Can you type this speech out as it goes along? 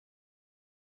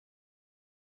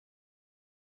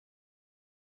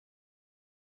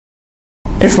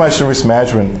Information risk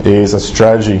management is a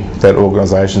strategy that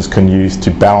organisations can use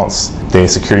to balance their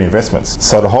security investments.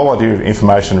 So the whole idea of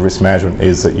information risk management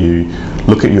is that you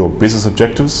look at your business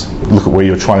objectives, look at where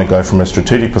you're trying to go from a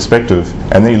strategic perspective,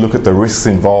 and then you look at the risks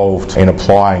involved in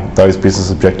applying those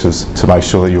business objectives to make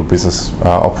sure that your business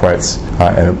operates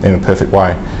in a perfect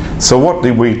way. So what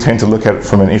do we tend to look at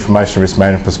from an information risk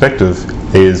management perspective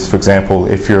is, for example,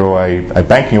 if you're a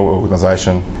banking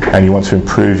organisation and you want to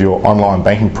improve your online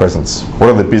banking presence, what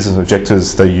are the business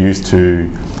objectives they use to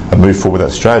move forward with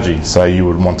that strategy? So you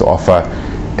would want to offer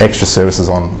extra services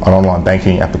on an online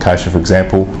banking application, for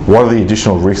example. What are the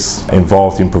additional risks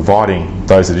involved in providing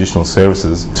those additional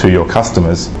services to your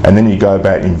customers? And then you go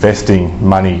about investing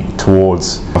money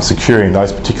towards securing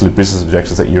those particular business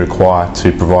objectives that you require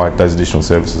to provide those additional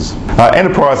services.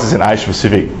 Enterprises in Asia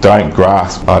Pacific don't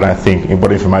grasp, I don't think,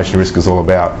 what information risk is all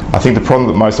about. I think the problem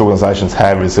that most organisations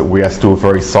have is that we are still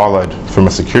very siloed from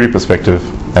a security perspective,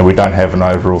 and we don't have an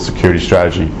overall security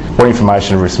strategy. What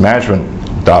information risk management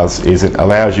does is it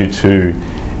allows you to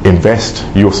invest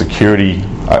your security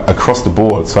across the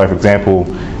board. So for example,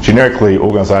 generically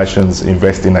organisations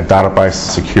invest in a database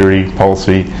security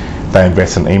policy, they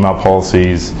invest in email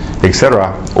policies,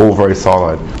 etc., all very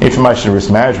siloed. Information risk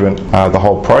management, the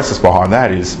whole process behind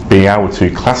that is being able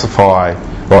to classify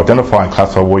or identify and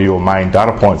classify where your main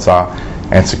data points are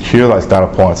and secure those data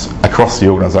points across the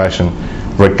organisation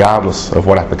regardless of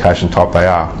what application type they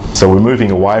are. So we're moving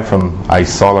away from a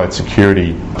siloed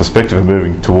security perspective and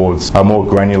moving towards a more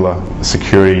granular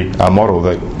security model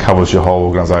that covers your whole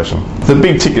organisation. The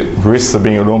big ticket risks that are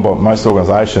being ignored by most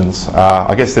organisations,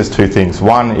 I guess there's two things.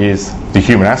 One is the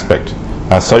human aspect.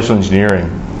 Social engineering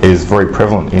is very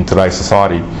prevalent in today's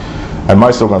society, and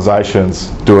most organisations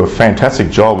do a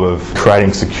fantastic job of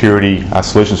creating security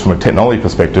solutions from a technology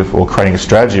perspective or creating a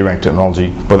strategy around technology,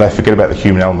 but they forget about the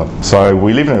human element. So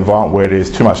we live in an environment where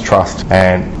there's too much trust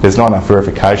and there's not enough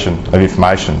verification of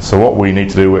information. So what we need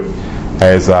to do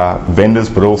as vendors,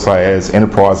 but also as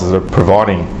enterprises that are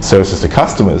providing services to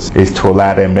customers, is to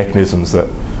allow them mechanisms that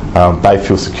they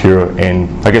feel secure in,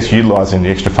 I guess, utilising the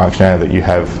extra functionality that you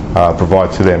have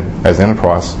provide to them as an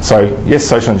enterprise. So yes,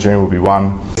 social engineering will be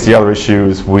one. The other issue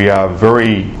is we are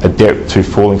very adept to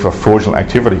falling for fraudulent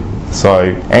activity. So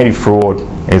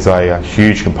anti-fraud is a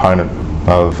huge component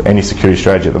of any security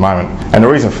strategy at the moment, and the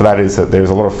reason for that is that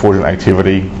there's a lot of fraudulent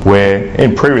activity where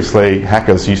previously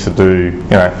hackers used to do,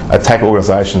 attack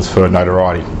organisations for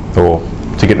notoriety or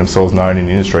to get themselves known in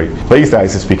the industry. These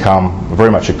days it's become very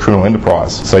much a criminal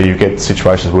enterprise. So you get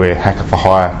situations where hacker for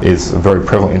hire is very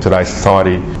prevalent in today's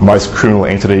society. Most criminal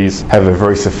entities have a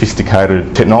very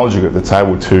sophisticated technology group that's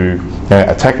able to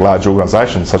attack large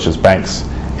organisations such as banks,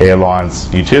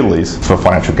 airlines, utilities for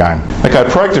financial gain. Okay,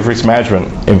 proactive risk management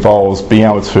involves being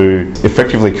able to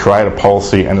effectively create a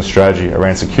policy and a strategy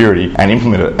around security and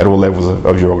implement it at all levels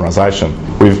of your organisation.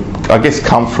 We've, I guess,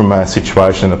 come from a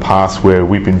situation in the past where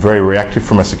we've been very reactive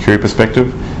from a security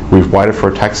perspective. We've waited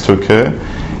for attacks to occur.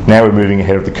 Now we're moving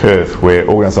ahead of the curve where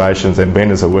organisations and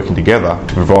vendors are working together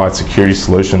to provide security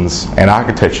solutions and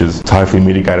architectures to hopefully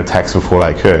mitigate attacks before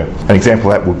they occur. An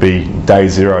example of that would be day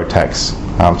zero attacks.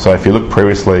 So if you look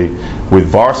previously with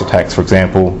virus attacks, for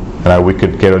example, we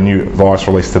could get a new virus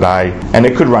released today and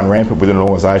it could run rampant within an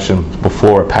organisation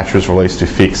before a patch was released to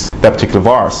fix that particular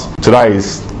virus.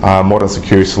 Today's modern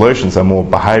security solutions are more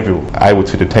behavioural, able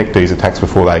to detect these attacks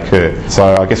before they occur.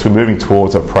 So I guess we're moving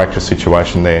towards a proactive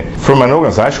situation there. From an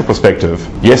organisational perspective,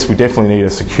 yes, we definitely need a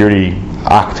security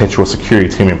architectural security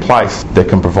team in place that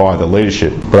can provide the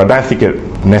leadership, but I don't think it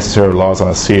necessarily relies on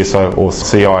a CSO or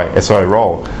CISO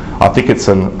role. I think it's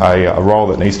a role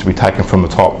that needs to be taken from the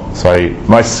top. So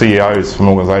most CEOs from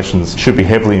organisations should be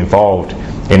heavily involved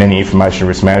in any information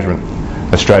risk management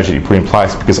strategy you put in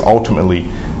place, because ultimately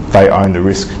they own the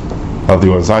risk of the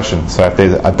organisation. So if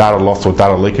there's a data loss or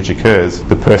data leakage occurs,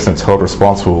 the person that's held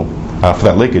responsible for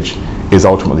that leakage is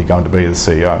ultimately going to be the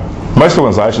CEO. Most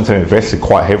organisations have invested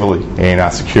quite heavily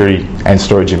in security and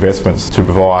storage investments to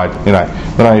provide, not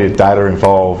only the data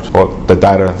involved or the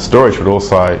data storage, but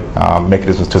also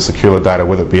mechanisms to secure the data,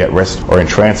 whether it be at rest or in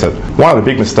transit. One of the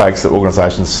big mistakes that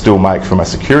organisations still make from a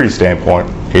security standpoint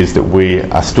is that we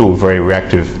are still very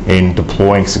reactive in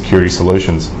deploying security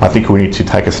solutions. I think we need to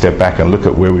take a step back and look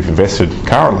at where we've invested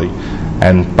currently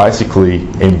and basically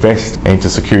invest into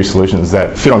security solutions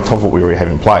that fit on top of what we already have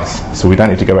in place. So we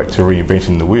don't need to go back to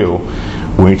reinventing the wheel.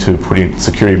 We need to put in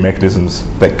security mechanisms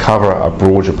that cover a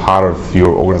broader part of your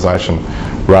organisation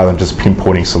rather than just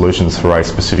pinpointing solutions for a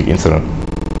specific incident.